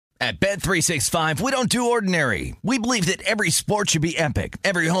At Bet365, we don't do ordinary. We believe that every sport should be epic.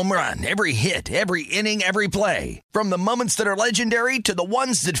 Every home run, every hit, every inning, every play. From the moments that are legendary to the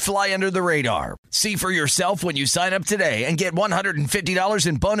ones that fly under the radar. See for yourself when you sign up today and get $150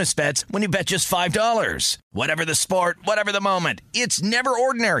 in bonus bets when you bet just $5. Whatever the sport, whatever the moment, it's never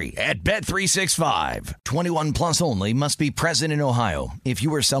ordinary at Bet365. 21 plus only. Must be present in Ohio. If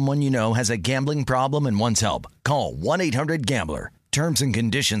you or someone you know has a gambling problem and wants help, call 1-800-GAMBLER. Terms and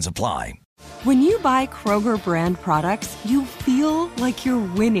conditions apply. When you buy Kroger brand products, you feel like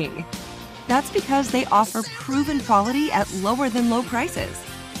you're winning. That's because they offer proven quality at lower than low prices.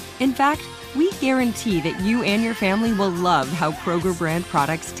 In fact, we guarantee that you and your family will love how Kroger brand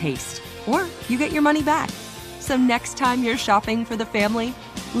products taste, or you get your money back. So next time you're shopping for the family,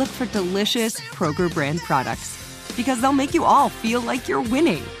 look for delicious Kroger brand products, because they'll make you all feel like you're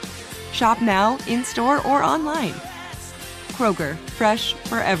winning. Shop now, in-store, or online. Kroger, fresh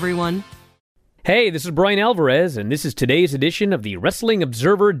for everyone. Hey, this is Brian Alvarez, and this is today's edition of the Wrestling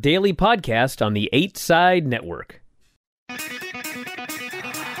Observer Daily Podcast on the 8 Side Network.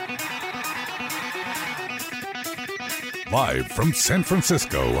 Live from San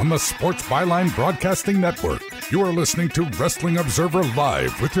Francisco on the Sports Byline Broadcasting Network, you are listening to Wrestling Observer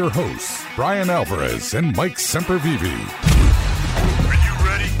Live with your hosts, Brian Alvarez and Mike Sempervive. Are you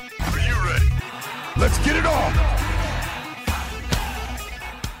ready? Are you ready? Let's get it on!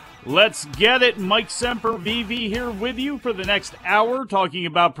 Let's get it. Mike Sempervive here with you for the next hour talking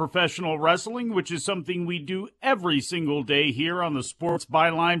about professional wrestling, which is something we do every single day here on the Sports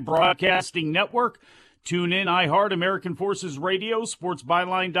Byline Broadcasting Network. Tune in, iHeart, American Forces Radio,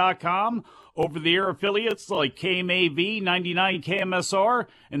 sportsbyline.com, over-the-air affiliates like KMAV, 99 KMSR,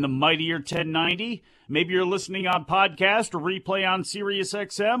 and the mightier 1090. Maybe you're listening on podcast or replay on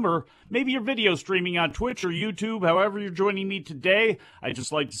SiriusXM, or maybe you're video streaming on Twitch or YouTube. However you're joining me today, I'd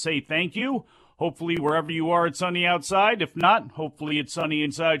just like to say thank you. Hopefully, wherever you are, it's sunny outside. If not, hopefully it's sunny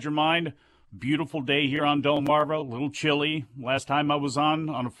inside your mind. Beautiful day here on Delmarva, a little chilly. Last time I was on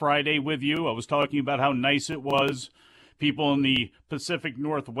a Friday with you, I was talking about how nice it was. People in the Pacific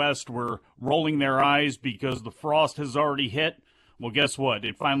Northwest were rolling their eyes because the frost has already hit. Well, guess what?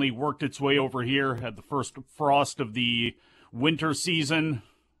 It finally worked its way over here at the first frost of the winter season.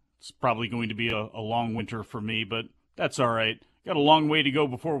 It's probably going to be a long winter for me, but that's all right. Got a long way to go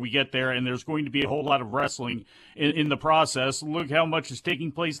before we get there, and there's going to be a whole lot of wrestling in the process. Look how much is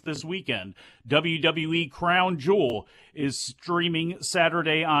taking place this weekend. WWE Crown Jewel is streaming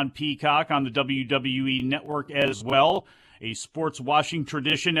Saturday on Peacock on the WWE Network as well. A sports washing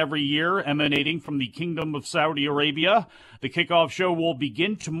tradition every year emanating from the Kingdom of Saudi Arabia. The kickoff show will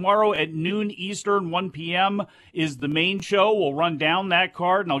begin tomorrow at noon Eastern, 1 p.m. is the main show. We'll run down that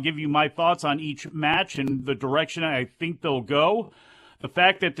card, and I'll give you my thoughts on each match and the direction I think they'll go. The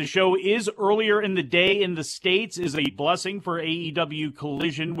fact that the show is earlier in the day in the States is a blessing for AEW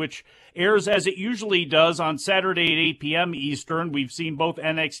Collision, which airs as it usually does on Saturday at 8 p.m. Eastern. We've seen both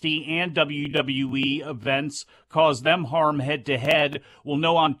NXT and WWE events cause them harm head-to-head. We'll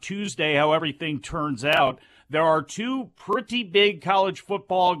know on Tuesday how everything turns out. There are two pretty big college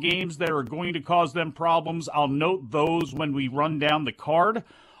football games that are going to cause them problems. I'll note those when we run down the card.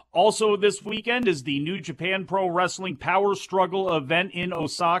 Also this weekend is the New Japan Pro Wrestling Power Struggle event in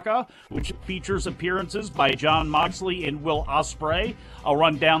Osaka, which features appearances by Jon Moxley and Will Ospreay. I'll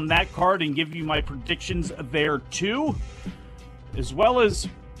run down that card and give you my predictions there too, as well as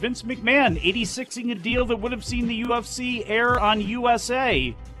Vince McMahon 86ing a deal that would have seen the UFC air on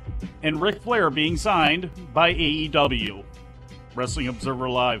USA, and Ric Flair being signed by AEW. Wrestling Observer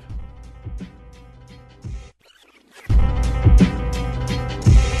Live.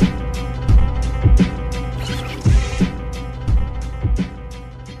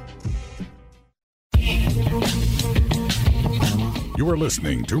 You are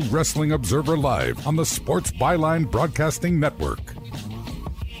listening to Wrestling Observer Live on the Sports Byline Broadcasting Network.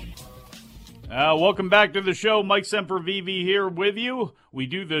 Welcome back to the show. Mike Sempervive here with you. We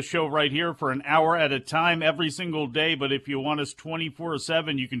do this show right here for an hour at a time every single day, but if you want us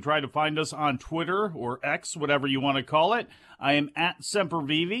 24/7, you can try to find us on Twitter or X, whatever you want to call it. I am at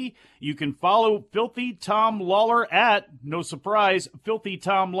Sempervive. You can follow Filthy Tom Lawler at, no surprise, Filthy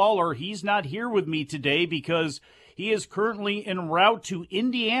Tom Lawler. He's not here with me today because he is currently en route to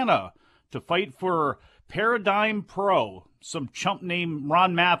Indiana to fight for Paradigm Pro. Some chump named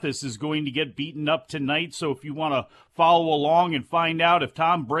Ron Mathis is going to get beaten up tonight, so if you want to follow along and find out if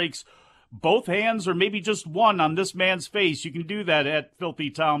Tom breaks both hands or maybe just one on this man's face, you can do that at Filthy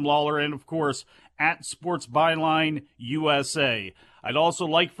Tom Lawler and, of course, at Sports Byline USA. I'd also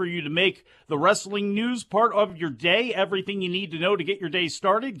like for you to make the wrestling news part of your day. Everything you need to know to get your day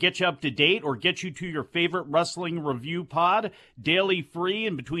started, get you up to date, or get you to your favorite wrestling review pod. Daily free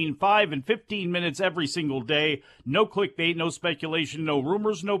in between 5 and 15 minutes every single day. No clickbait, no speculation, no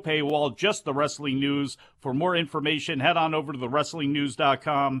rumors, no paywall, just the wrestling news. For more information, head on over to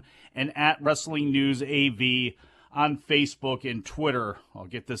thewrestlingnews.com and at WrestlingNewsAV on Facebook and Twitter. I'll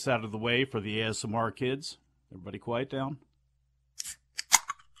get this out of the way for the ASMR kids. Everybody quiet down.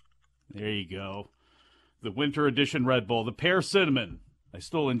 There you go. The winter edition Red Bull, the pear cinnamon. I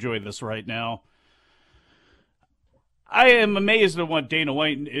still enjoy this right now. I am amazed at what Dana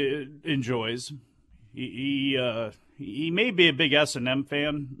White enjoys. He may be a big S&M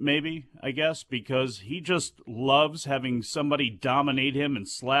fan, maybe, I guess, because he just loves having somebody dominate him and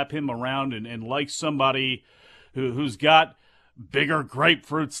slap him around and like somebody who's got bigger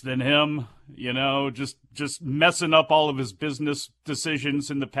grapefruits than him, you know, just messing up all of his business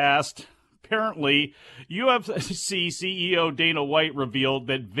decisions in the past. Apparently, UFC CEO Dana White revealed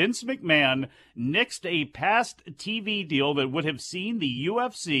that Vince McMahon nixed a past TV deal that would have seen the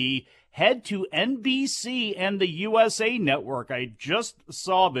UFC head to NBC and the USA Network. I just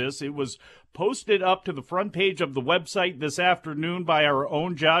saw this. It was posted up to the front page of the website this afternoon by our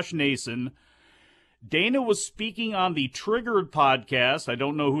own Josh Nason. Dana was speaking on the Triggered podcast. I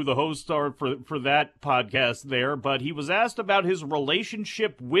don't know who the hosts are for that podcast there, but he was asked about his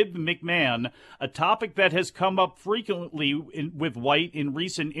relationship with McMahon, a topic that has come up frequently with White in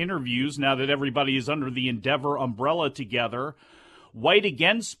recent interviews now that everybody is under the Endeavor umbrella together. White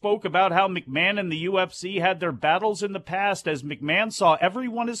again spoke about how McMahon and the UFC had their battles in the past as McMahon saw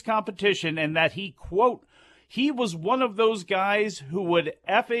everyone as competition and that he, quote, he was one of those guys who would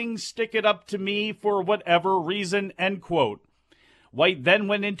effing stick it up to me for whatever reason, end quote. White then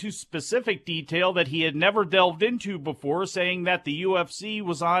went into specific detail that he had never delved into before, saying that the UFC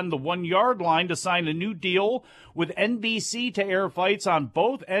was on the 1 yard line to sign a new deal with NBC to air fights on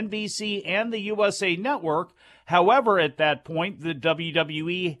both NBC and the USA Network. However, at that point, the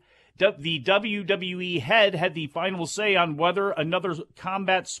WWE head had the final say on whether another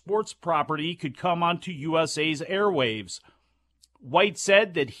combat sports property could come onto USA's airwaves. White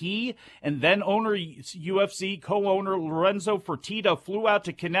said that he and then UFC co-owner Lorenzo Fertitta flew out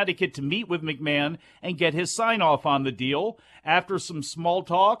to Connecticut to meet with McMahon and get his sign-off on the deal. After some small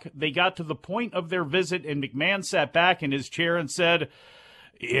talk, they got to the point of their visit, and McMahon sat back in his chair and said,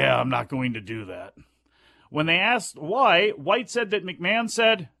 "Yeah, I'm not going to do that." When they asked why, White said that McMahon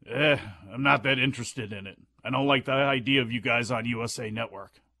said, I'm not that interested in it. I don't like the idea of you guys on USA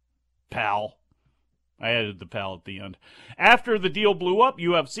Network. Pal. I added the pal at the end. After the deal blew up,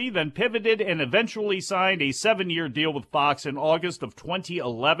 UFC then pivoted and eventually signed a 7-year deal with Fox in August of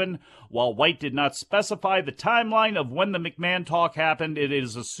 2011. While White did not specify the timeline of when the McMahon talk happened, it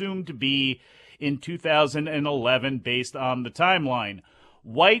is assumed to be in 2011 based on the timeline.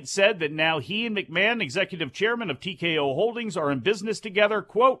 White said that now he and McMahon, executive chairman of TKO Holdings, are in business together.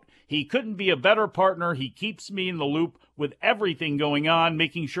 Quote, he couldn't be a better partner. He keeps me in the loop with everything going on,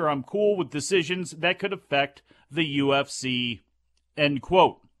 making sure I'm cool with decisions that could affect the UFC, end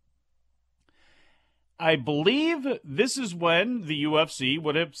quote. I believe this is when the UFC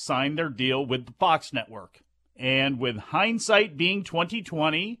would have signed their deal with the Fox network. And with hindsight being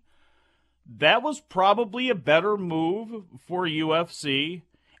 2020, that was probably a better move for UFC,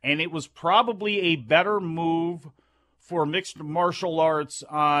 and it was probably a better move for mixed martial arts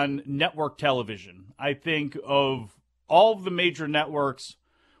on network television. I think of all of the major networks,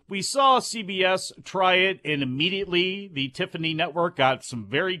 we saw CBS try it, and immediately the Tiffany Network got some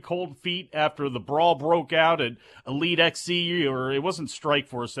very cold feet after the brawl broke out at Elite XC, or it wasn't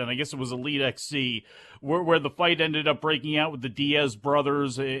Strikeforce then, I guess it was Elite XC, where the fight ended up breaking out with the Diaz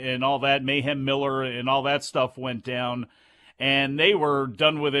brothers and all that, Mayhem Miller and all that stuff went down. And they were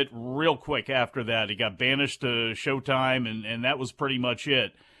done with it real quick after that. It got banished to Showtime, and that was pretty much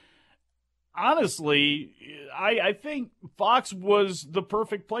it. Honestly, I think Fox was the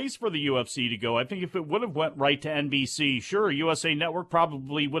perfect place for the UFC to go. I think if it would have went right to NBC, sure, USA Network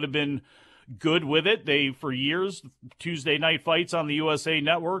probably would have been good with it. They, for years, Tuesday night fights on the USA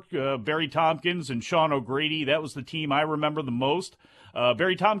Network, Barry Tompkins and Sean O'Grady, that was the team I remember the most.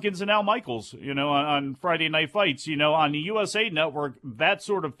 Barry Tompkins and Al Michaels, on Friday night fights, on the USA Network, that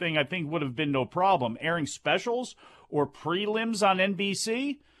sort of thing I think would have been no problem. Airing specials or prelims on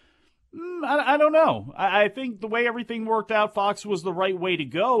NBC, I don't know. I think the way everything worked out, Fox was the right way to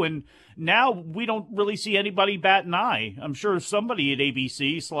go, and now we don't really see anybody bat an eye. I'm sure somebody at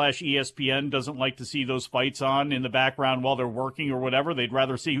ABC/ESPN doesn't like to see those fights on in the background while they're working or whatever. They'd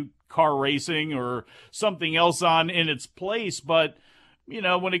rather see car racing or something else on in its place, but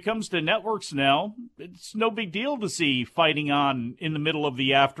when it comes to networks now, it's no big deal to see fighting on in the middle of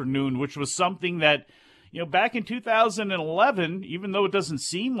the afternoon, which was something that, back in 2011, even though it doesn't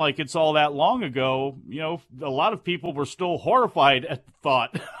seem like it's all that long ago, a lot of people were still horrified at the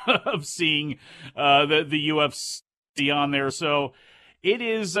thought of seeing the UFC on there. So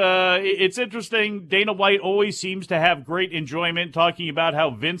it's interesting. Dana White always seems to have great enjoyment talking about how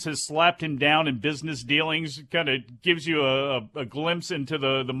Vince has slapped him down in business dealings. Kind of gives you a glimpse into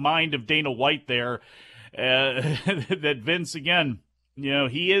the mind of Dana White there. That Vince, again,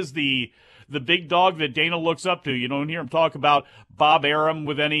 he is the big dog that Dana looks up to. You don't hear him talk about Bob Arum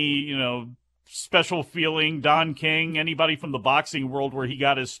with any, special feeling, Don King, anybody from the boxing world where he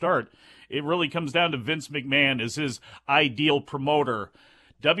got his start. It really comes down to Vince McMahon as his ideal promoter.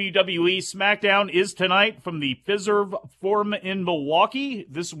 WWE SmackDown is tonight from the Fiserv Forum in Milwaukee.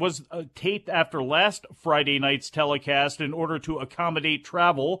 This was taped after last Friday night's telecast in order to accommodate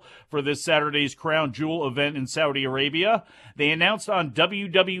travel for this Saturday's Crown Jewel event in Saudi Arabia. They announced on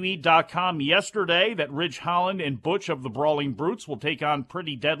WWE.com yesterday that Ridge Holland and Butch of the Brawling Brutes will take on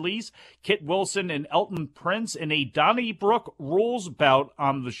Pretty Deadlies, Kit Wilson and Elton Prince in a Donnybrook Rules bout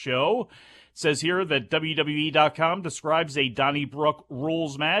on the show. It says here that WWE.com describes a Donnybrook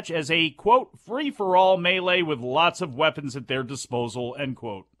Rules match as a, quote, free-for-all melee with lots of weapons at their disposal, end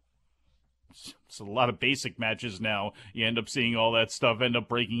quote. It's a lot of basic matches now. You end up seeing all that stuff end up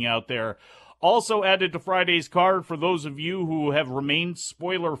breaking out there. Also added to Friday's card, for those of you who have remained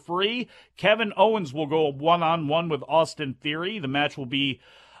spoiler-free, Kevin Owens will go one-on-one with Austin Theory. The match will be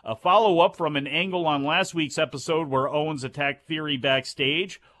a follow-up from an angle on last week's episode where Owens attacked Theory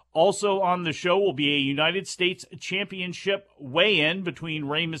backstage. Also on the show will be a United States Championship weigh-in between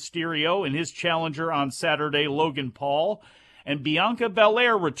Rey Mysterio and his challenger on Saturday, Logan Paul. And Bianca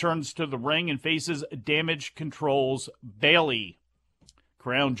Belair returns to the ring and faces Damage Control's Bayley.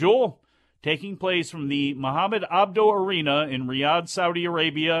 Crown Jewel taking place from the Mohammed Abdo Arena in Riyadh, Saudi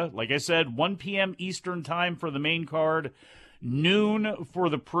Arabia. Like I said, 1 p.m. Eastern Time for the main card. Noon for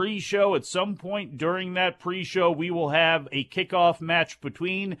the pre-show. At some point during that pre-show, we will have a kickoff match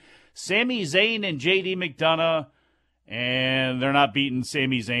between Sami Zayn and JD McDonough, and they're not beating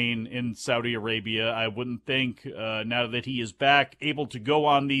Sami Zayn in Saudi Arabia, I wouldn't think. Now that he is back, able to go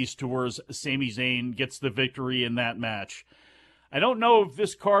on these tours, Sami Zayn gets the victory in that match. I don't know if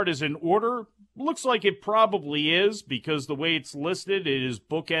this card is in order. Looks like it probably is, because the way it's listed, it is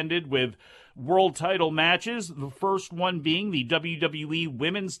bookended with world title matches. The first one being the WWE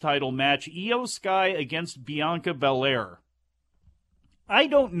Women's title match, Io Sky against Bianca Belair. I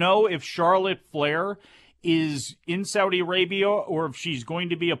don't know if Charlotte Flair is in Saudi Arabia or if she's going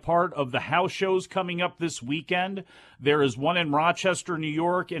to be a part of the house shows coming up this weekend. There is one in Rochester, New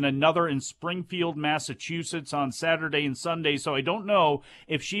York, and another in Springfield, Massachusetts on Saturday and Sunday. So I don't know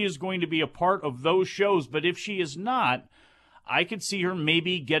if she is going to be a part of those shows, but if she is not, I could see her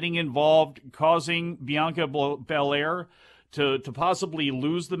maybe getting involved, causing Bianca Belair to possibly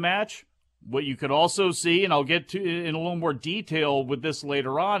lose the match. What you could also see, and I'll get to in a little more detail with this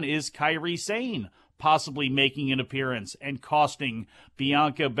later on, is Kairi Sane possibly making an appearance and costing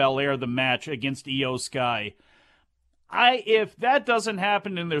Bianca Belair the match against Io Sky. If that doesn't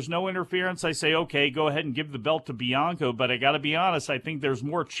happen and there's no interference, I say, okay, go ahead and give the belt to Bianca. But I got to be honest, I think there's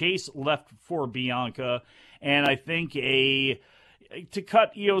more chase left for Bianca. And I think to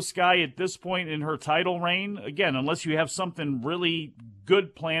cut Io Sky at this point in her title reign, again, unless you have something really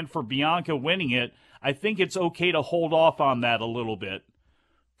good planned for Bianca winning it, I think it's okay to hold off on that a little bit.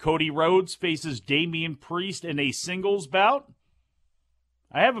 Cody Rhodes faces Damian Priest in a singles bout.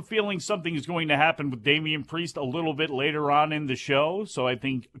 I have a feeling something is going to happen with Damian Priest a little bit later on in the show, so I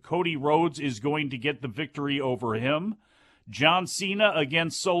think Cody Rhodes is going to get the victory over him. John Cena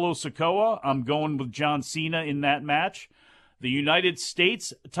against Solo Sikoa. I'm going with John Cena in that match. The United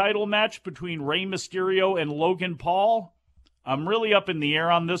States title match between Rey Mysterio and Logan Paul. I'm really up in the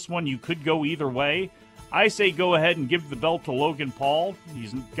air on this one. You could go either way. I say go ahead and give the belt to Logan Paul.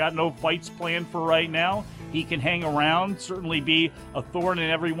 He's got no fights planned for right now. He can hang around, certainly be a thorn in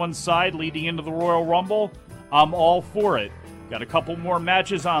everyone's side leading into the Royal Rumble. I'm all for it. Got a couple more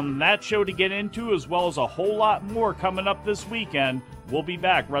matches on that show to get into, as well as a whole lot more coming up this weekend. We'll be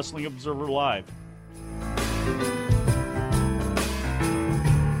back, Wrestling Observer Live.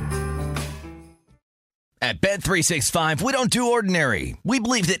 At Bet365, we don't do ordinary. We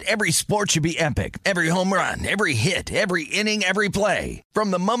believe that every sport should be epic. Every home run, every hit, every inning, every play. From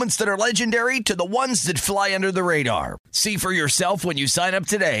the moments that are legendary to the ones that fly under the radar. See for yourself when you sign up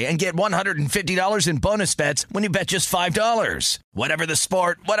today and get $150 in bonus bets when you bet just $5. Whatever the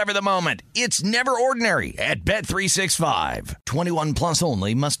sport, whatever the moment, it's never ordinary at Bet365. 21 plus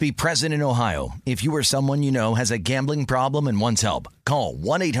only. Must be present in Ohio. If you or someone you know has a gambling problem and wants help, call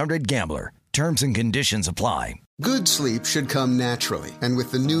 1-800-GAMBLER. Terms and conditions apply. Good sleep should come naturally, and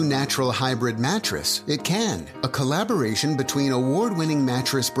with the new Natural Hybrid mattress, it can. A collaboration between award-winning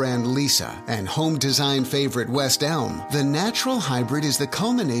mattress brand Leesa and home design favorite West Elm, the Natural Hybrid is the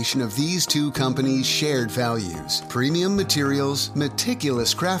culmination of these two companies' shared values: premium materials,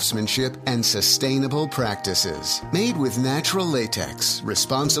 meticulous craftsmanship, and sustainable practices. Made with natural latex,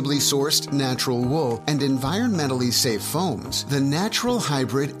 responsibly sourced natural wool, and environmentally safe foams, the Natural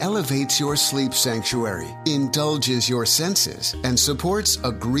Hybrid elevates your sleep sanctuary, indulges your senses, and supports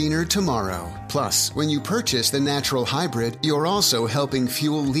a greener tomorrow. Plus, when you purchase the Natural Hybrid, you're also helping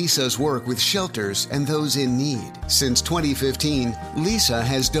fuel Leesa's work with shelters and those in need. Since 2015, Leesa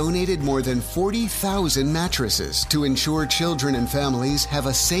has donated more than 40,000 mattresses to ensure children and families have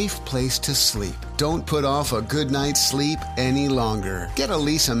a safe place to sleep. Don't put off a good night's sleep any longer. Get a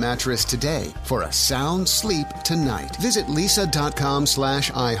Leesa mattress today for a sound sleep tonight. Visit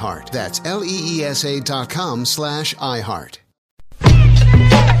leesa.com/iHeart. That's LEESA.com/iHeart.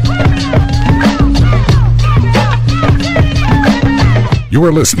 You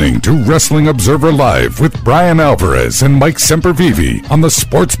are listening to Wrestling Observer Live with Brian Alvarez and Mike Sempervive on the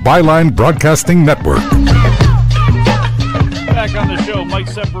Sports Byline Broadcasting Network. Back on the show, Mike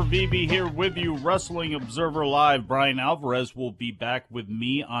Sempervive here with you, Wrestling Observer Live. Brian Alvarez will be back with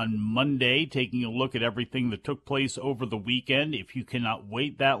me on Monday, taking a look at everything that took place over the weekend. If you cannot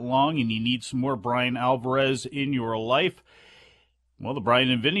wait that long and you need some more Brian Alvarez in your life, well, the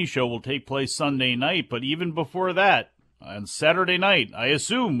Brian and Vinny show will take place Sunday night, but even before that, on Saturday night, I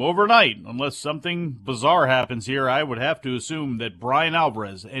assume overnight, unless something bizarre happens here, I would have to assume that Brian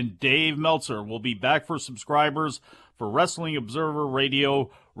Alvarez and Dave Meltzer will be back for subscribers for Wrestling Observer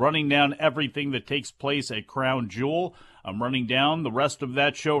Radio, running down everything that takes place at Crown Jewel. I'm running down the rest of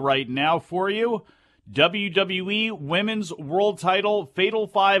that show right now for you. WWE Women's World Title Fatal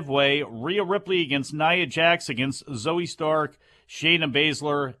 5-Way, Rhea Ripley against Nia Jax against Zoe Stark, Shayna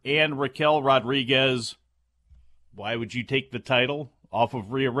Baszler, and Raquel Rodriguez. Why would you take the title off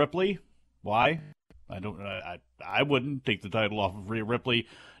of Rhea Ripley? Why? I wouldn't take the title off of Rhea Ripley.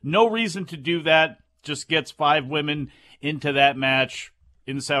 No reason to do that. Just gets 5 women into that match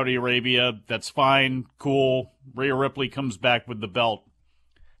in Saudi Arabia. That's fine. Cool. Rhea Ripley comes back with the belt.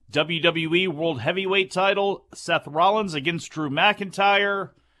 WWE World Heavyweight title, Seth Rollins against Drew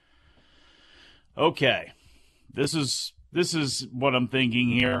McIntyre. Okay. This is what I'm thinking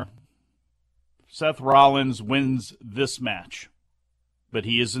here. Seth Rollins wins this match, but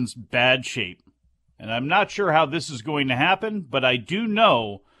he is in bad shape. And I'm not sure how this is going to happen, but I do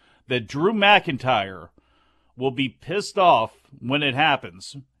know that Drew McIntyre will be pissed off when it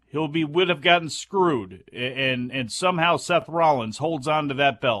happens. Would have gotten screwed, and somehow Seth Rollins holds on to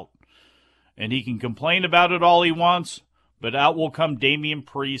that belt. And he can complain about it all he wants, but out will come Damian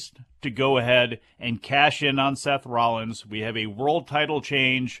Priest to go ahead and cash in on Seth Rollins. We have a world title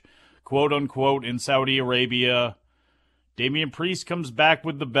change, quote-unquote, in Saudi Arabia. Damian Priest comes back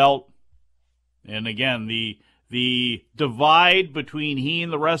with the belt. And again, the divide between he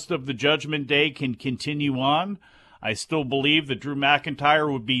and the rest of the Judgment Day can continue on. I still believe that Drew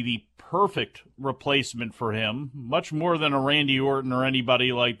McIntyre would be the perfect replacement for him, much more than a Randy Orton or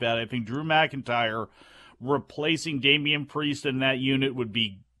anybody like that. I think Drew McIntyre replacing Damian Priest in that unit would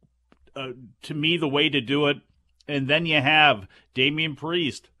be, to me, the way to do it. And then you have Damian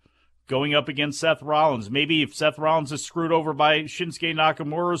Priest going up against Seth Rollins. Maybe if Seth Rollins is screwed over by Shinsuke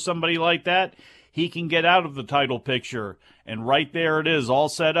Nakamura or somebody like that, he can get out of the title picture. And right there it is, all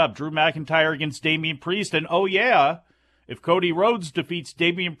set up. Drew McIntyre against Damian Priest. And oh yeah, if Cody Rhodes defeats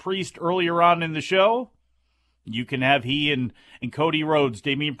Damian Priest earlier on in the show, you can have he and Cody Rhodes,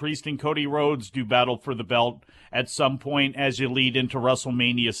 Damian Priest and Cody Rhodes do battle for the belt at some point as you lead into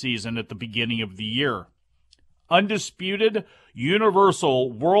WrestleMania season at the beginning of the year. Undisputed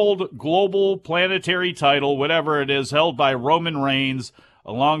Universal World Global Planetary title, whatever it is, held by Roman Reigns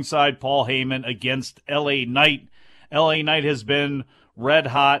alongside Paul Heyman against LA Knight. LA Knight has been red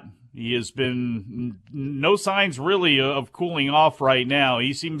hot. He has been no signs really of cooling off right now.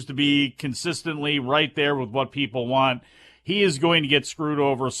 He seems to be consistently right there with what people want. He is going to get screwed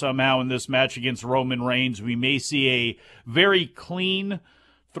over somehow in this match against Roman Reigns. We may see a very clean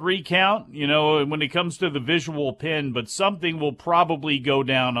 3 count, when it comes to the visual pin, but something will probably go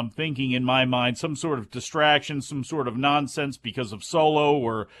down, I'm thinking in my mind, some sort of distraction, some sort of nonsense because of Solo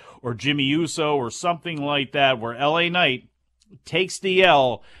or Jimmy Uso or something like that, where LA Knight takes the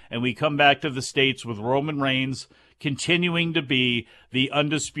L and we come back to the States with Roman Reigns continuing to be the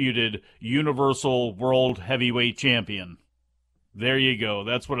undisputed Universal World Heavyweight Champion. There you go.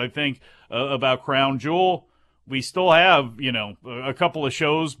 That's what I think about Crown Jewel. We still have, a couple of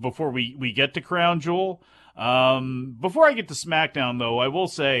shows before we get to Crown Jewel. Before I get to SmackDown, though, I will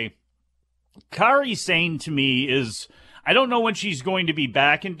say Kairi Sane to me is, I don't know when she's going to be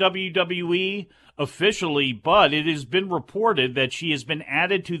back in WWE officially, but it has been reported that she has been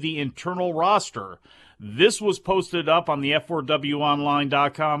added to the internal roster. This was posted up on the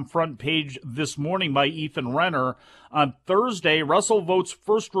F4WOnline.com front page this morning by Ethan Renner. On Thursday, Russell Votes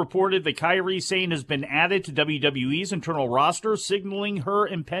first reported that Kairi Sane has been added to WWE's internal roster, signaling her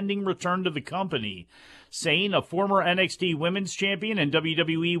impending return to the company. Sane, a former NXT Women's Champion and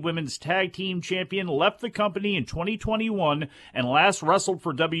WWE Women's Tag Team Champion, left the company in 2021 and last wrestled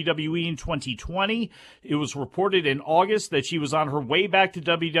for WWE in 2020. It was reported in August that she was on her way back to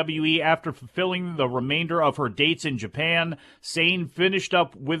WWE after fulfilling the remainder of her dates in Japan. Sane finished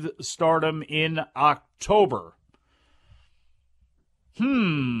up with Stardom in October.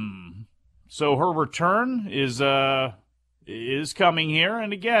 So her return is coming here,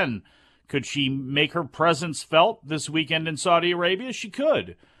 and again, could she make her presence felt this weekend in Saudi Arabia? She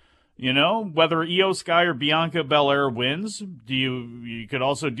could. Whether Io Sky or Bianca Belair wins, you could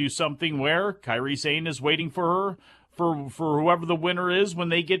also do something where Kairi Sane is waiting for her, for whoever the winner is when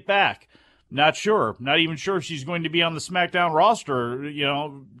they get back. Not sure. Not even sure if she's going to be on the SmackDown roster,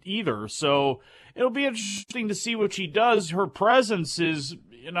 either. So it'll be interesting to see what she does. Her presence is,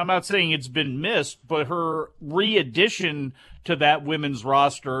 and I'm not saying it's been missed, but her re-addition to that women's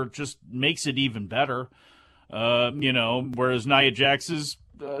roster just makes it even better. Whereas Nia Jax's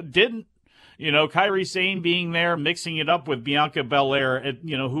didn't. Kairi Sane being there, mixing it up with Bianca Belair,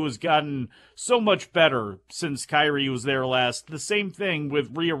 who has gotten so much better since Kairi was there last. The same thing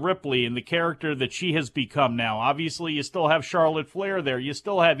with Rhea Ripley and the character that she has become now. Obviously, you still have Charlotte Flair there. You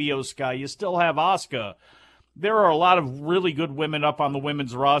still have Io Sky. You still have Asuka. There are a lot of really good women up on the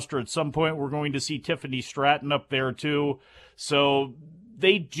women's roster. At some point, we're going to see Tiffany Stratton up there, too. So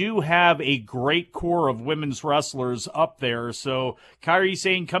they do have a great core of women's wrestlers up there. So Kairi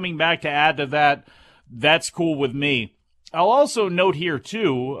Sane coming back to add to that, that's cool with me. I'll also note here,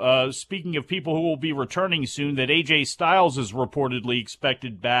 too, speaking of people who will be returning soon, that AJ Styles is reportedly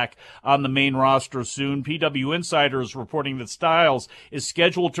expected back on the main roster soon. PW Insider is reporting that Styles is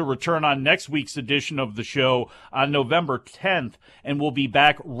scheduled to return on next week's edition of the show on November 10th and will be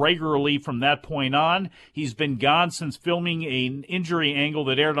back regularly from that point on. He's been gone since filming an injury angle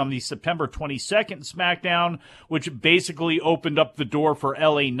that aired on the September 22nd SmackDown, which basically opened up the door for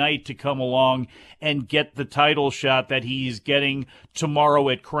LA Knight to come along and get the title shot that he's getting tomorrow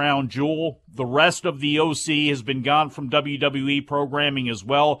at Crown Jewel. The rest of the OC has been gone from WWE programming as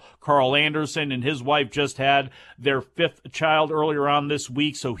well. Carl Anderson and his wife just had their 5th child earlier on this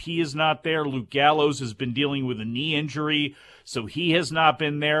week, so he is not there. Luke Gallows has been dealing with a knee injury, so he has not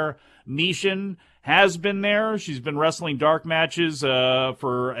been there. Mishin has been there. She's been wrestling dark matches at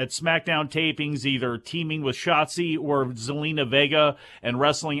SmackDown tapings, either teaming with Shotzi or Zelina Vega and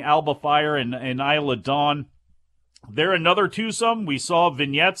wrestling Alba Fire and Isla Dawn. They're another twosome. We saw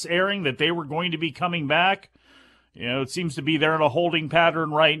vignettes airing that they were going to be coming back. It seems to be they're in a holding pattern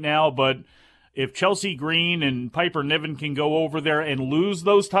right now, but if Chelsea Green and Piper Niven can go over there and lose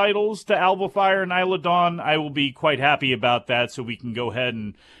those titles to Alba Fire and Isla Dawn, I will be quite happy about that, so we can go ahead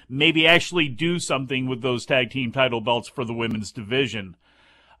and maybe actually do something with those tag team title belts for the women's division.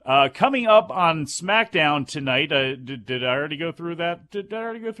 Coming up on SmackDown tonight, did I already go through that? Did I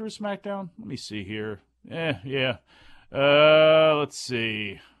already go through SmackDown? Let me see here. Yeah. Let's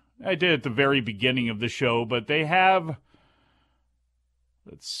see. I did at the very beginning of the show, but they have...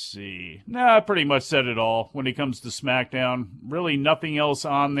 Let's see. I pretty much said it all when it comes to SmackDown. Really nothing else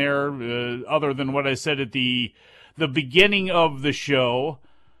on there other than what I said at the beginning of the show.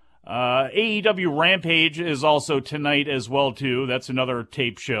 AEW Rampage is also tonight as well, too. That's another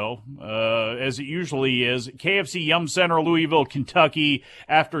tape show, as it usually is. KFC Yum Center, Louisville, Kentucky,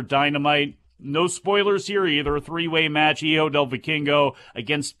 after Dynamite. No spoilers here either. A 3-way match. Hijo del Vikingo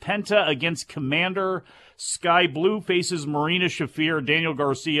against Penta against Commander. Sky Blue faces Marina Shafir, Daniel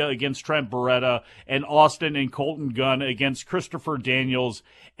Garcia against Trent Beretta, and Austin and Colton Gunn against Christopher Daniels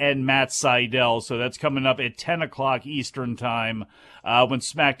and Matt Seidel. So that's coming up at 10 o'clock Eastern time when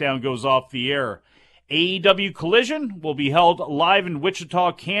SmackDown goes off the air. AEW Collision will be held live in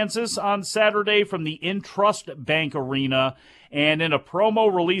Wichita, Kansas on Saturday from the Intrust Bank Arena. And in a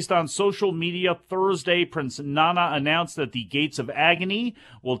promo released on social media Thursday, Prince Nana announced that the Gates of Agony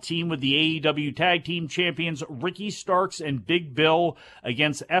will team with the AEW Tag Team Champions Ricky Starks and Big Bill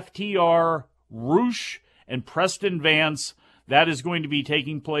against FTR, Roosh, and Preston Vance. That is going to be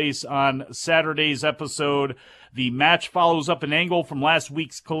taking place on Saturday's episode. The match follows up an angle from last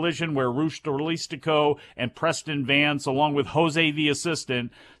week's Collision where Roosh Dorlistico and Preston Vance, along with Jose the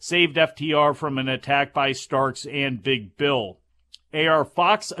Assistant, saved FTR from an attack by Starks and Big Bill. AR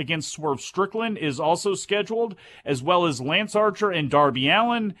Fox against Swerve Strickland is also scheduled, as well as Lance Archer and Darby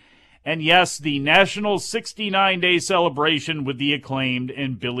Allin. And yes, the National 69-Day Celebration with the Acclaimed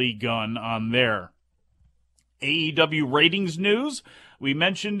and Billy Gunn on there. AEW ratings news. We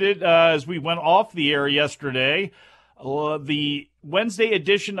mentioned it as we went off the air yesterday. The Wednesday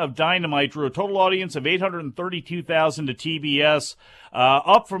edition of Dynamite drew a total audience of 832,000 to TBS,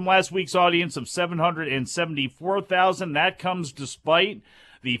 up from last week's audience of 774,000. That comes despite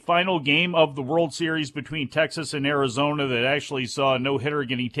the final game of the World Series between Texas and Arizona that actually saw a no-hitter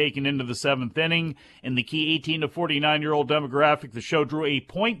getting taken into the seventh inning. In the key 18 to 49-year-old demographic, the show drew a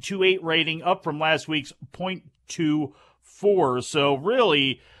 .28 rating, up from last week's .24. So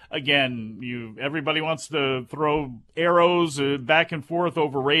really, again, everybody wants to throw arrows back and forth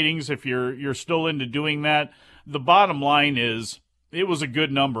over ratings if you're still into doing that. The bottom line is, it was a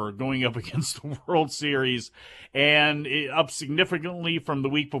good number going up against the World Series, and up significantly from the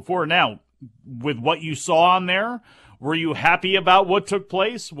week before. Now, with what you saw on there, were you happy about what took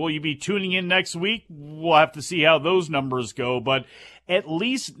place? Will you be tuning in next week? We'll have to see how those numbers go, but at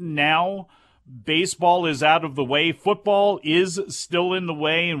least now baseball is out of the way. Football is still in the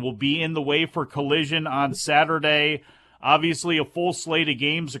way and will be in the way for Collision on Saturday. Obviously, a full slate of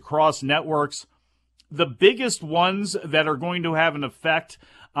games across networks. The biggest ones that are going to have an effect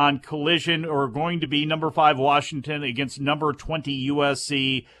on Collision are going to be number 5 Washington against number 20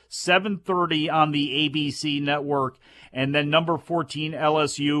 USC, 7:30 on the ABC network, and then number 14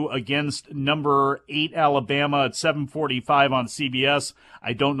 LSU against number 8 Alabama at 7:45 on CBS.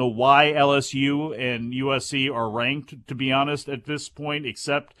 I don't know why LSU and USC are ranked, to be honest, at this point,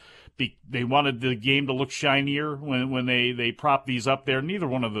 except they wanted the game to look shinier when they prop these up there. Neither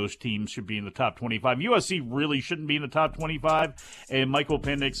one of those teams should be in the top 25. USC really shouldn't be in the top 25, and Michael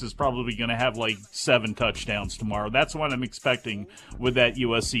Penix is probably going to have like 7 touchdowns tomorrow. That's what I'm expecting with that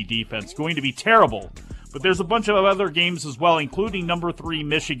USC defense. Going to be terrible. But there's a bunch of other games as well, including number 3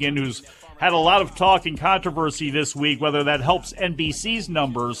 Michigan, who's had a lot of talk and controversy this week, whether that helps NBC's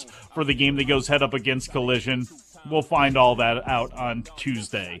numbers for the game that goes head up against Collision. We'll find all that out on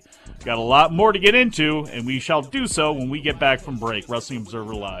Tuesday. Got a lot more to get into, and we shall do so when we get back from break. Wrestling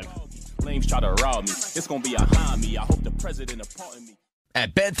Observer Live. Flames try to rob me. It's going to be a high me. I hope the president pardon me.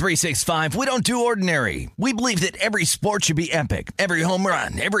 At Bet365, we don't do ordinary. We believe that every sport should be epic. Every home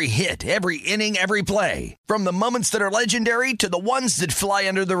run, every hit, every inning, every play. From the moments that are legendary to the ones that fly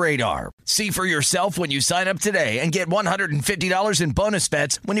under the radar. See for yourself when you sign up today and get $150 in bonus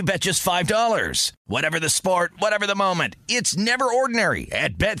bets when you bet just $5. Whatever the sport, whatever the moment, it's never ordinary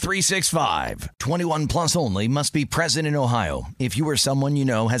at Bet365. 21 plus only. Must be present in Ohio. If you or someone you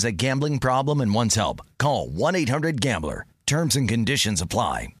know has a gambling problem and wants help, call 1-800-GAMBLER. Terms and conditions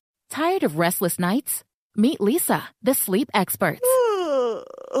apply. Tired of restless nights? Meet Lisa, the sleep experts.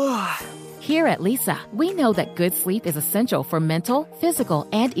 Here at Lisa, we know that good sleep is essential for mental, physical,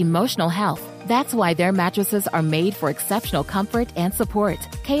 and emotional health. That's why their mattresses are made for exceptional comfort and support,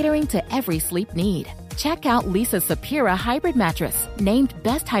 catering to every sleep need. Check out Lisa's Sapira Hybrid Mattress, named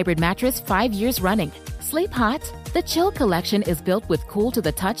Best Hybrid Mattress 5 years running. Sleep hot? The Chill Collection is built with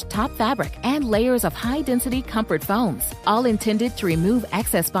cool-to-the-touch top fabric and layers of high-density comfort foams, all intended to remove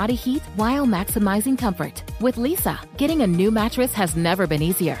excess body heat while maximizing comfort. With Lisa, getting a new mattress has never been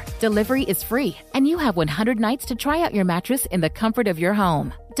easier. Delivery is free, and you have 100 nights to try out your mattress in the comfort of your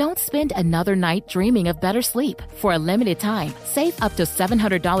home. Don't spend another night dreaming of better sleep. For a limited time, save up to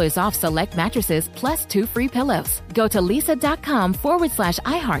 $700 off select mattresses plus 2 free pillows. Go to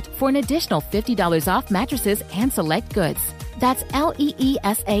lisa.com/iHeart for an additional $50 off mattresses and select goods. That's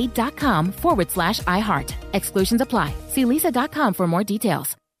LEESA.com/iHeart. Exclusions apply. See lisa.com for more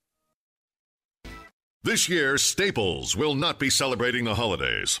details. This year, Staples will not be celebrating the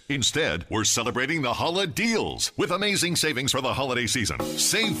holidays. Instead, we're celebrating the holiday deals with amazing savings for the holiday season.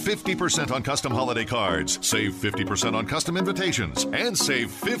 Save 50% on custom holiday cards, save 50% on custom invitations, and save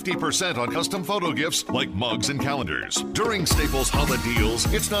 50% on custom photo gifts like mugs and calendars. During Staples holiday deals,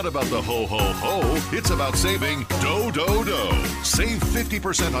 it's not about the ho-ho-ho, it's about saving do-do-do. Save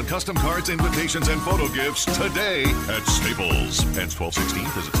 50% on custom cards, invitations, and photo gifts today at Staples. Ends 12/16.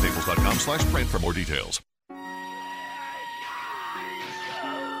 Visit staples.com/print for more details.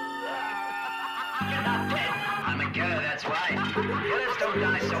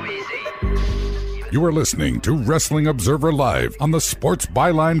 You are listening to Wrestling Observer Live on the Sports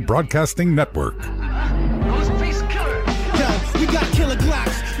Byline Broadcasting Network.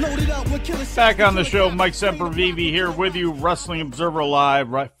 Back on the show, Mike Sempervive here with you, Wrestling Observer Live,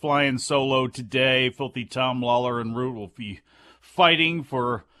 right, flying solo today. Filthy Tom Lawler and Root will be fighting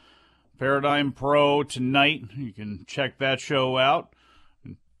for Paradigm Pro tonight. You can check that show out.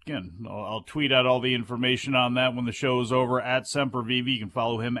 Again, I'll tweet out all the information on that when the show is over at Sempervive. You can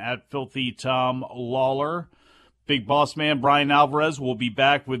follow him at Filthy Tom Lawler. Big Boss Man Brian Alvarez will be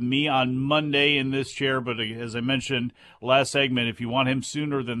back with me on Monday in this chair, but as I mentioned last segment, if you want him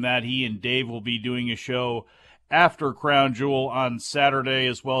sooner than that, he and Dave will be doing a show after Crown Jewel on Saturday,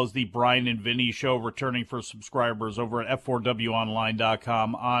 as well as the Brian and Vinny show returning for subscribers over at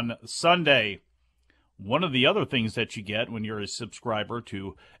f4wonline.com on Sunday. One of the other things that you get when you're a subscriber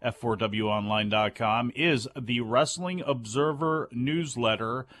to f4wonline.com is the Wrestling Observer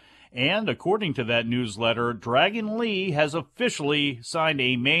newsletter. And according to that newsletter, Dragon Lee has officially signed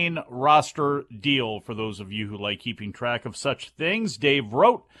a main roster deal. For those of you who like keeping track of such things, Dave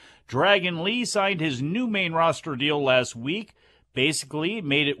wrote, Dragon Lee signed his new main roster deal last week. Basically, it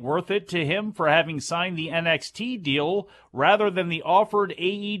made it worth it to him for having signed the NXT deal rather than the offered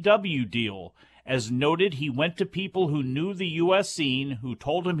AEW deal. As noted, he went to people who knew the U.S. scene, who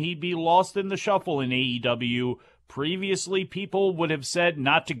told him he'd be lost in the shuffle in AEW. Previously, people would have said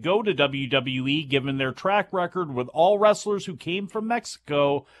not to go to WWE given their track record with all wrestlers who came from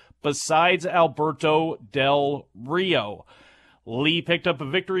Mexico, besides Alberto Del Rio. Lee picked up a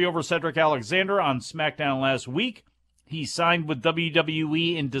victory over Cedric Alexander on SmackDown last week. He signed with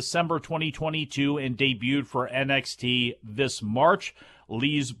WWE in December 2022 and debuted for NXT this March.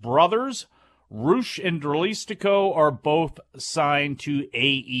 Lee's brothers, Rush and Dralistico, are both signed to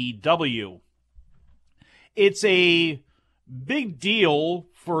AEW. It's a big deal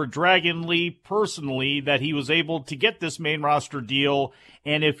for Dragon Lee personally that he was able to get this main roster deal,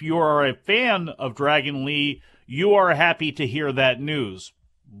 and if you are a fan of Dragon Lee, you are happy to hear that news.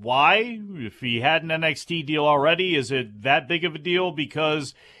 Why? If he had an NXT deal already, is it that big of a deal?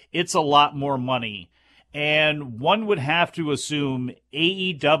 Because it's a lot more money, and one would have to assume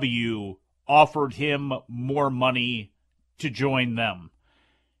AEW offered him more money to join them,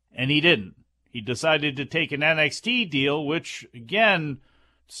 and he didn't. He decided to take an NXT deal, which, again,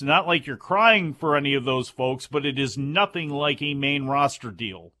 it's not like you're crying for any of those folks, but it is nothing like a main roster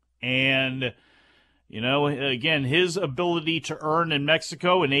deal. And, you know, again, his ability to earn in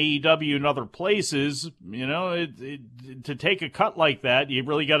Mexico and AEW and other places, you know, to take a cut like that, you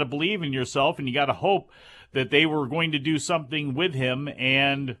really got to believe in yourself, and you got to hope that they were going to do something with him,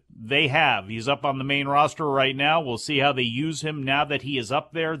 and they have. He's up on the main roster right now. We'll see how they use him now that he is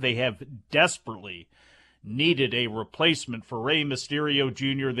up there. They have desperately needed a replacement for Rey Mysterio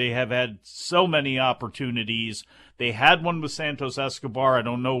Jr. They have had so many opportunities. They had one with Santos Escobar. I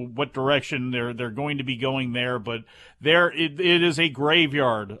don't know what direction they're going to be going there, but it is a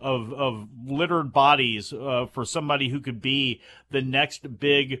graveyard of littered bodies for somebody who could be the next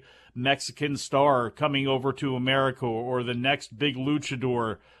big Mexican star coming over to America, or the next big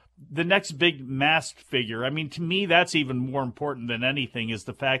luchador, the next big masked figure. I mean, to me, that's even more important than anything, is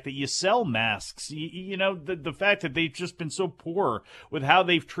the fact that you sell masks. You know, the fact that they've just been so poor with how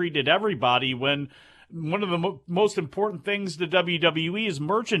they've treated everybody, when one of the most important things to WWE is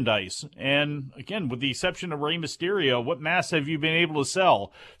merchandise. And again, with the exception of Rey Mysterio, what masks have you been able to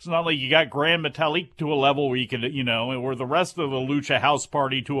sell? It's not like you got Grand Metalik to a level where you could, you know, or the rest of the Lucha House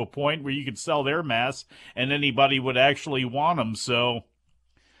Party to a point where you could sell their masks and anybody would actually want them. So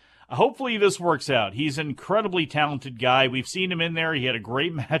hopefully this works out. He's an incredibly talented guy. We've seen him in there. He had a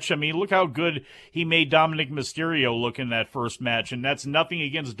great match. I mean, look how good he made Dominic Mysterio look in that first match. And that's nothing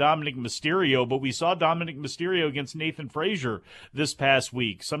against Dominic Mysterio, but we saw Dominic Mysterio against Nathan Frazier this past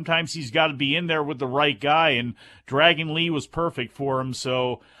week. Sometimes he's got to be in there with the right guy, and Dragon Lee was perfect for him.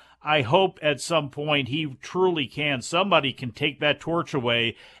 So I hope at some point he truly can. Somebody can take that torch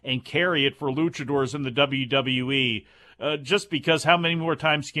away and carry it for luchadors in the WWE. just because how many more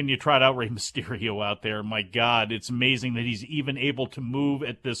times can you trot out Rey Mysterio out there? My God, it's amazing that he's even able to move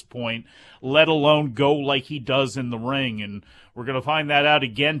at this point, let alone go like he does in the ring. And we're going to find that out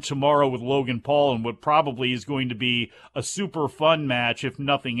again tomorrow with Logan Paul in what probably is going to be a super fun match, if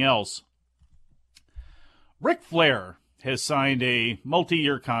nothing else. Ric Flair has signed a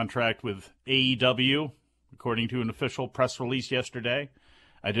multi-year contract with AEW, according to an official press release yesterday.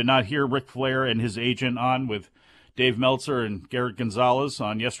 I did not hear Ric Flair and his agent on with Dave Meltzer and Garrett Gonzalez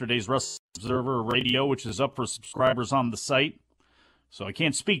on yesterday's Wrestling Observer Radio, which is up for subscribers on the site. So I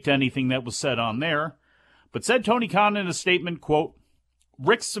can't speak to anything that was said on there. But said Tony Khan in a statement, quote,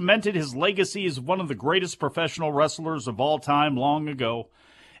 Rick cemented his legacy as one of the greatest professional wrestlers of all time long ago,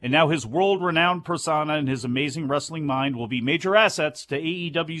 and now his world-renowned persona and his amazing wrestling mind will be major assets to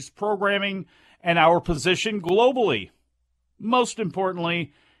AEW's programming and our position globally. Most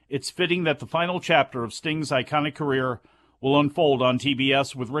importantly, it's fitting that the final chapter of Sting's iconic career will unfold on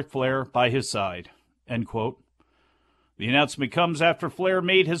TBS with Ric Flair by his side. End quote. The announcement comes after Flair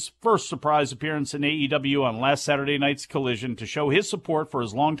made his first surprise appearance in AEW on last Saturday night's Collision to show his support for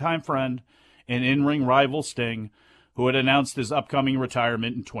his longtime friend and in-ring rival Sting, who had announced his upcoming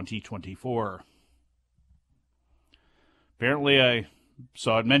retirement in 2024. Apparently, I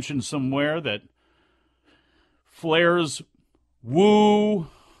saw it mentioned somewhere that Flair's woo,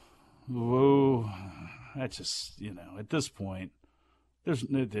 that's just, at this point,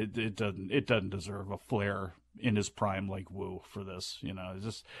 it doesn't deserve a Flair in his prime like woo for this. It's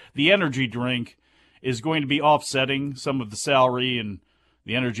just the energy drink is going to be offsetting some of the salary, and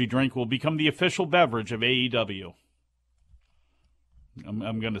the energy drink will become the official beverage of AEW.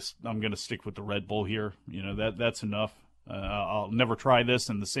 I'm gonna stick with the Red Bull here. That's enough. I'll never try this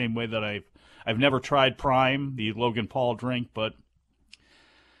in the same way that I've never tried Prime, the Logan Paul drink, but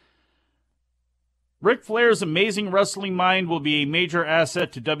Ric Flair's amazing wrestling mind will be a major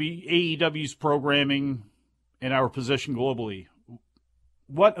asset to AEW's programming and our position globally.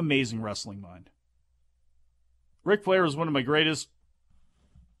 What amazing wrestling mind. Ric Flair is one of my greatest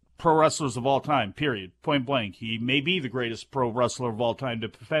pro wrestlers of all time, period, point blank. He may be the greatest pro wrestler of all time,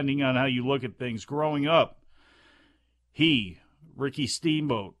 depending on how you look at things. Growing up, he, Ricky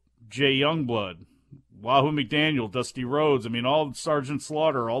Steamboat, Jay Youngblood, Wahoo McDaniel, Dusty Rhodes, all Sergeant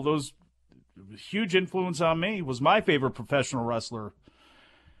Slaughter, all those, huge influence on me, was my favorite professional wrestler.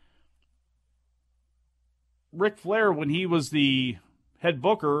 Ric Flair, when he was the head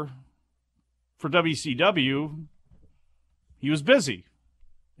booker for WCW, he was busy.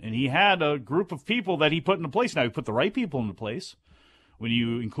 And he had a group of people that he put into place. Now, he put the right people into place when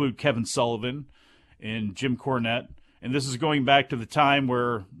you include Kevin Sullivan and Jim Cornette. And this is going back to the time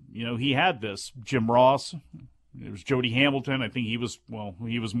where, he had this. Jim Ross. There was Jody Hamilton. I think he was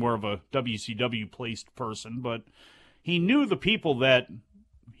more of a WCW-placed person. But he knew the people that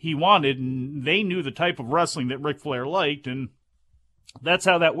he wanted, and they knew the type of wrestling that Ric Flair liked. And that's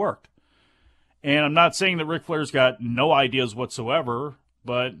how that worked. And I'm not saying that Ric Flair's got no ideas whatsoever,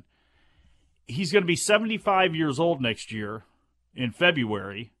 but he's going to be 75 years old next year in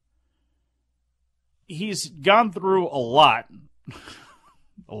February. He's gone through a lot.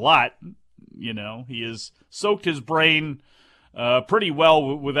 A lot. He has soaked his brain pretty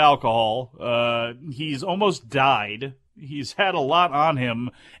well with alcohol. He's almost died. He's had a lot on him,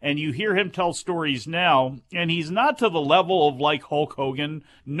 and you hear him tell stories now, and he's not to the level of like Hulk Hogan,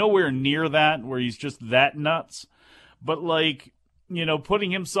 nowhere near that, where he's just that nuts. But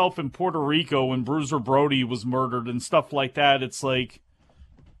putting himself in Puerto Rico when Bruiser Brody was murdered and stuff like that, it's like,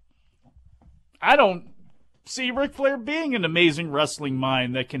 I don't see Ric Flair being an amazing wrestling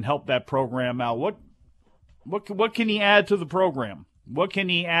mind that can help that program out. What can he add to the program? What can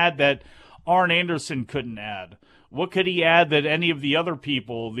he add that Arn Anderson couldn't add? What could he add that any of the other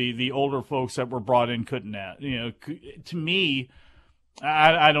people, the older folks that were brought in, couldn't add? To me,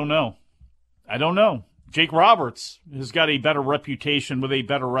 I don't know. I don't know. Jake Roberts has got a better reputation with a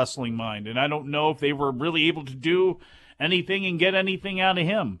better wrestling mind, and I don't know if they were really able to do anything and get anything out of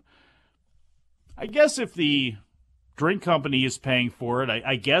him. I guess if the drink company is paying for it,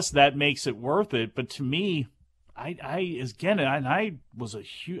 I guess that makes it worth it. But to me, I'm the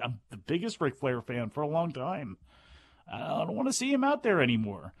biggest Ric Flair fan for a long time. I don't want to see him out there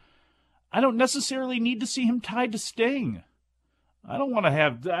anymore. I don't necessarily need to see him tied to Sting. I don't want to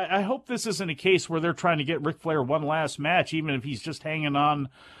have... I hope this isn't a case where they're trying to get Ric Flair one last match, even if he's just hanging on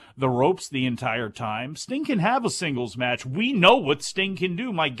the ropes the entire time. Sting can have a singles match. We know what Sting can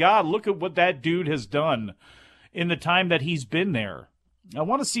do. My God, look at what that dude has done in the time that he's been there. I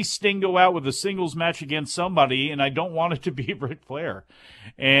want to see Sting go out with a singles match against somebody, and I don't want it to be Ric Flair.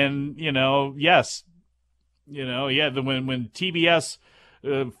 And, yes, You know, yeah, when TBS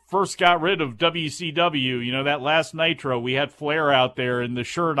first got rid of WCW, you know, that last Nitro, we had Flair out there and the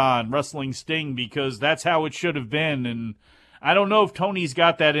shirt on, wrestling Sting, because that's how it should have been. And I don't know if Tony's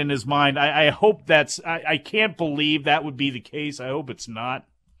got that in his mind. I hope I can't believe that would be the case. I hope it's not.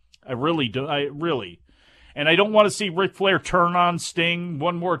 I really do. And I don't want to see Ric Flair turn on Sting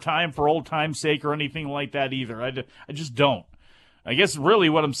one more time for old time's sake or anything like that either. I just don't. I guess really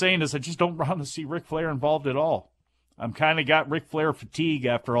what I'm saying is I just don't want to see Ric Flair involved at all. I'm kind of got Ric Flair fatigue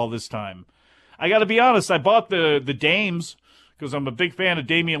after all this time. I got to be honest, I bought the Dames because I'm a big fan of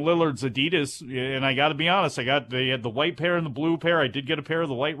Damian Lillard's Adidas, and I got to be honest, they had the white pair and the blue pair. I did get a pair of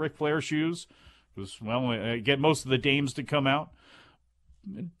the white Ric Flair shoes. I get most of the Dames to come out.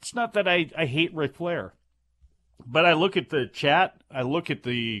 It's not that I hate Ric Flair, but I look at the chat, I look at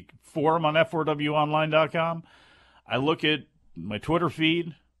the forum on F4WOnline.com, I look at my Twitter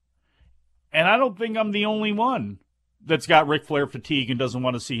feed, and I don't think I'm the only one that's got Ric Flair fatigue and doesn't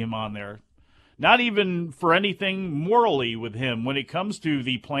want to see him on there. Not even for anything morally with him when it comes to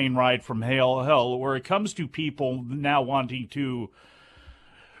the plane ride from hell, or it comes to people now wanting to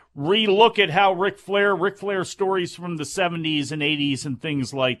relook at how Ric Flair stories from the 70s and 80s and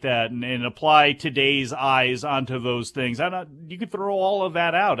things like that, and apply today's eyes onto those things. You could throw all of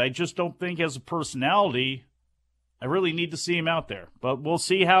that out. I just don't think as a personality, I really need to see him out there. But we'll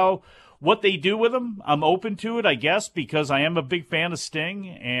see what they do with him. I'm open to it, I guess, because I am a big fan of Sting,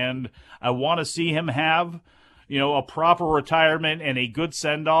 and I want to see him have, you know, a proper retirement and a good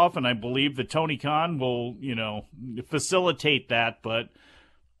send-off, and I believe that Tony Khan will, you know, facilitate that, but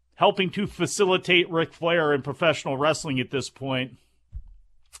helping to facilitate Ric Flair in professional wrestling at this point,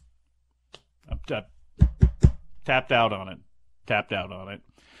 I'm tapped out on it.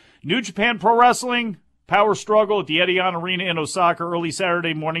 New Japan Pro Wrestling, power struggle at the Edion Arena in Osaka early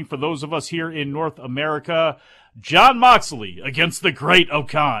Saturday morning for those of us here in North America. John Moxley against the Great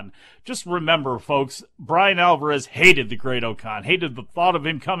Okan. Just remember, folks, Brian Alvarez hated the Great Okan, hated the thought of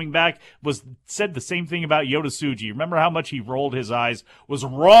him coming back, said the same thing about Yota Tsuji. Remember how much he rolled his eyes? Was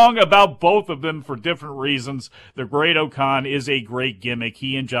wrong about both of them for different reasons. The Great Okan is a great gimmick.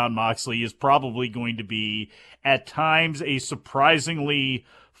 He and John Moxley is probably going to be, at times, a surprisingly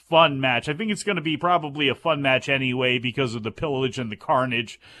fun match. I think it's going to be probably a fun match anyway because of the pillage and the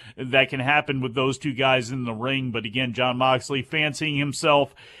carnage that can happen with those two guys in the ring. But again, John Moxley fancying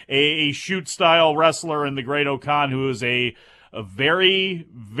himself a shoot-style wrestler, and the Great Okan, who is a very,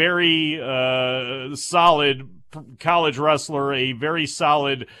 very solid college wrestler, a very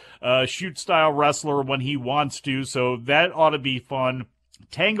solid shoot-style wrestler when he wants to. So that ought to be fun.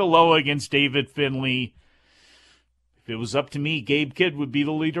 Tangaloa against David Finlay. If it was up to me, Gabe Kidd would be the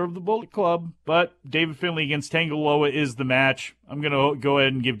leader of the Bullet Club, but David Finlay against Tangaloa is the match. I'm going to go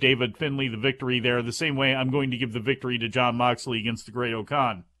ahead and give David Finlay the victory there, the same way I'm going to give the victory to John Moxley against the Great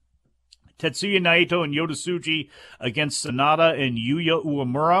Okan. Tetsuya Naito and Yota Tsuji against Sanada and Yuya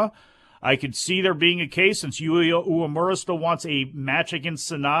Uemura. I could see there being a case, since Yuya Uemura still wants a match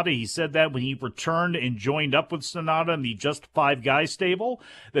against Sanada. He said that when he returned and joined up with Sanada in the Just 5 Guy stable,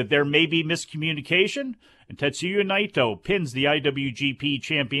 that there may be miscommunication. And Tetsuya Naito pins the IWGP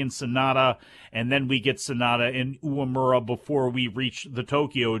champion Sanada, and then we get Sanada and Uemura before we reach the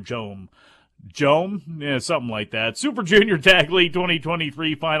Tokyo Dome. Yeah, something like that. Super Junior Tag League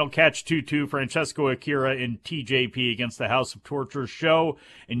 2023 Final Catch 2-2, Francesco Akira and TJP against the House of Torture Show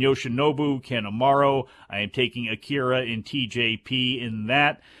and Yoshinobu Kanemaru. I am taking Akira and TJP in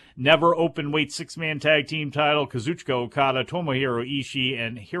that. Never Openweight 6-man tag team title, Kazuchika Okada, Tomohiro Ishii,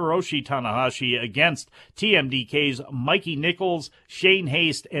 and Hiroshi Tanahashi against TMDK's Mikey Nichols, Shane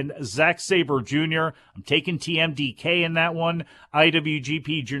Haste, and Zack Sabre Jr. I'm taking TMDK in that one.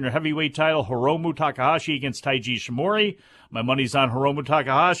 IWGP Junior Heavyweight title, Hiromu Takahashi against Taiji Shimori. My money's on Hiromu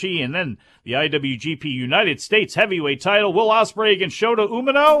Takahashi. And then the IWGP United States Heavyweight title, Will Ospreay against Shota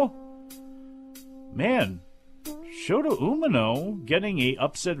Umino. Man, Shota Umino getting a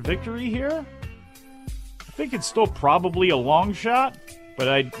upset victory here? I think it's still probably a long shot,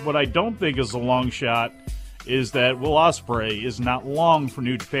 but what I don't think is a long shot is that Will Ospreay is not long for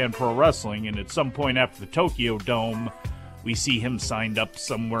New Japan Pro Wrestling, and at some point after the Tokyo Dome, we see him signed up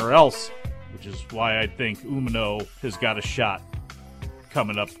somewhere else, which is why I think Umino has got a shot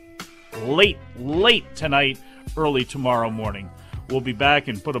coming up late tonight, early tomorrow morning. We'll be back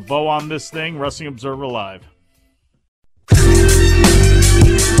and put a bow on this thing. Wrestling Observer Live.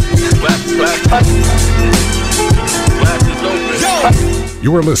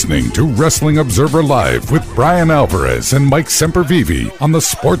 You are listening to Wrestling Observer Live with Brian Alvarez and Mike Sempervive on the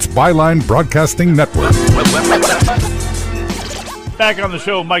Sports Byline Broadcasting Network. Back on the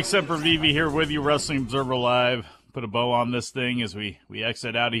show, Mike Sempervive here with you, Wrestling Observer Live. Put a bow on this thing as we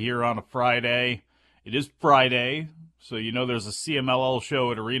exit out of here on a Friday. It is Friday, so you know there's a CMLL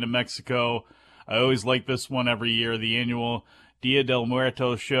show at Arena Mexico. I always like this one every year, the annual Dia del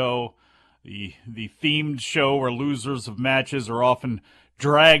Muertos show, the themed show where losers of matches are often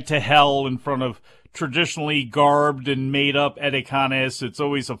dragged to hell in front of traditionally garbed and made-up edecanes. It's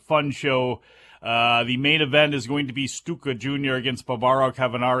always a fun show. The main event is going to be Stuka Jr. against Barbaro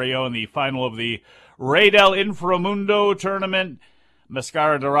Cavanario in the final of the Rey del Inframundo tournament.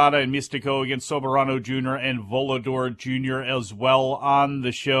 Mascara Dorada and Mystico against Soberano Jr. and Volador Jr. as well on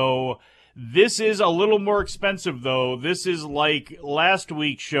the show. This is a little more expensive, though. This is like last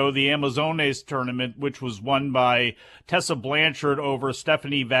week's show, the Amazones tournament, which was won by Tessa Blanchard over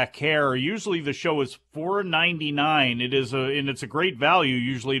Stephanie Vaquer. Usually the show is $4.99. And it's a great value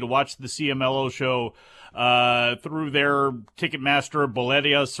usually to watch the CMLL show through their Ticketmaster,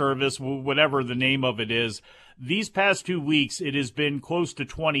 Boletia service, whatever the name of it is. These past 2 weeks, it has been close to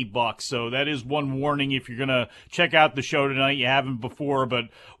 $20, so that is one warning if you're going to check out the show tonight. You haven't before, but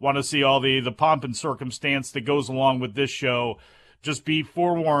want to see all the pomp and circumstance that goes along with this show. Just be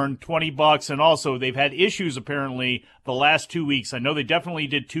forewarned, $20, and also they've had issues apparently the last 2 weeks. I know they definitely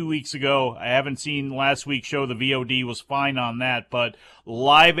did 2 weeks ago. I haven't seen last week's show. The VOD was fine on that, but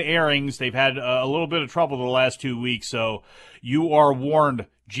live airings, they've had a little bit of trouble the last 2 weeks, so you are warned.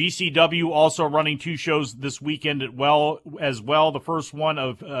 GCW also running 2 shows this weekend as well. The first one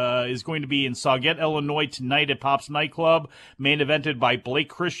is going to be in Sauget, Illinois tonight at Pop's Nightclub, main evented by Blake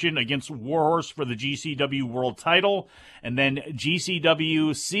Christian against Warhorse for the GCW World Title. And then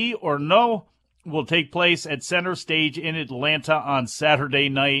GCW See or No will take place at Center Stage in Atlanta on Saturday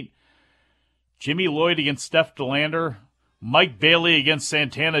night. Jimmy Lloyd against Steph DeLander, Mike Bailey against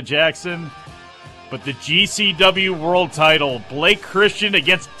Santana Jackson. But the GCW World Title, Blake Christian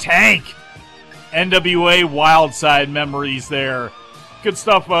against Tank. NWA Wildside memories there. Good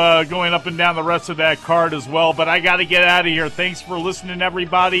stuff going up and down the rest of that card as well. But I got to get out of here. Thanks for listening,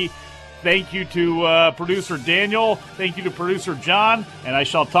 everybody. Thank you to producer Daniel. Thank you to producer John. And I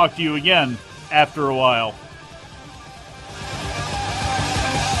shall talk to you again after a while.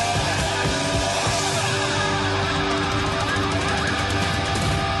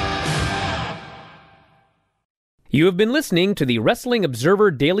 You have been listening to the Wrestling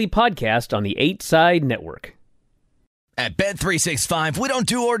Observer Daily Podcast on the 8 Side Network. At Bet365, we don't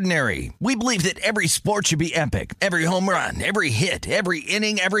do ordinary. We believe that every sport should be epic. Every home run, every hit, every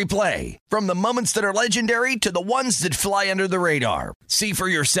inning, every play. From the moments that are legendary to the ones that fly under the radar. See for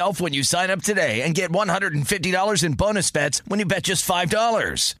yourself when you sign up today and get $150 in bonus bets when you bet just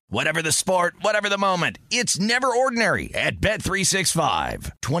 $5. Whatever the sport, whatever the moment, it's never ordinary at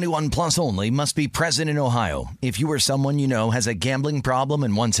Bet365. 21 plus only. Must be present in Ohio. If you or someone you know has a gambling problem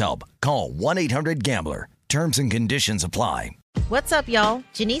and wants help, call 1-800-GAMBLER. Terms and conditions apply. What's up, y'all?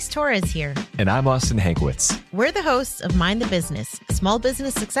 Janice Torres here. And I'm Austin Hankwitz. We're the hosts of Mind the Business, Small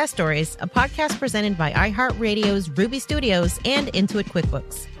Business Success Stories, a podcast presented by iHeartRadio's Ruby Studios and Intuit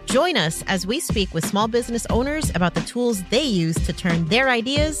QuickBooks. Join us as we speak with small business owners about the tools they use to turn their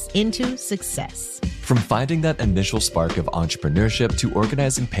ideas into success. From finding that initial spark of entrepreneurship to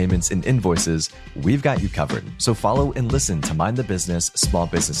organizing payments and invoices, we've got you covered. So follow and listen to Mind the Business, Small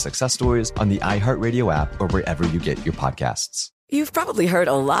Business Success Stories on the iHeartRadio app or wherever you get your podcasts. You've probably heard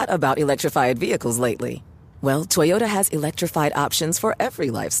a lot about electrified vehicles lately. Well, Toyota has electrified options for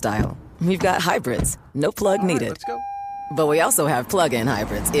every lifestyle. We've got hybrids, no plug needed. Let's go. But we also have plug-in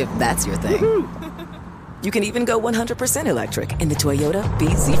hybrids, if that's your thing. Woo-hoo! You can even go 100% electric in the Toyota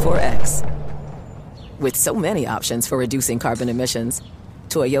BZ4X. With so many options for reducing carbon emissions,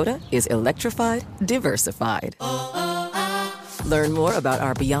 Toyota is electrified, diversified. Learn more about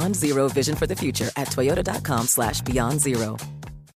our Beyond Zero vision for the future at toyota.com/beyond zero.